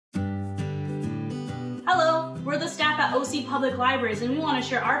staff at OC Public Libraries, and we want to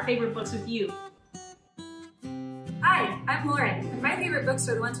share our favorite books with you. Hi, I'm Lauren, and my favorite books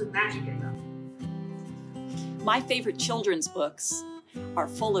are the ones with magic in them. My favorite children's books are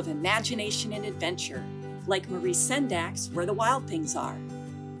full of imagination and adventure, like Marie Sendak's Where the Wild Things Are.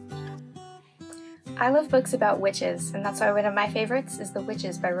 I love books about witches, and that's why one of my favorites is The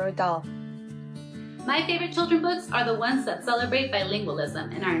Witches by Roald Dahl. My favorite children's books are the ones that celebrate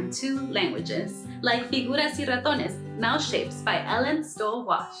bilingualism and are in 2 languages, like Figuras y Ratones, Mouse Shapes by Ellen Stoll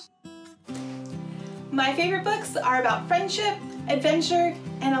Wash. My favorite books are about friendship, adventure,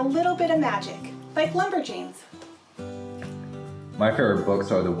 and a little bit of magic, like Lumberjanes. My favorite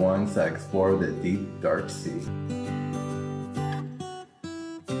books are the ones that explore the deep, dark sea.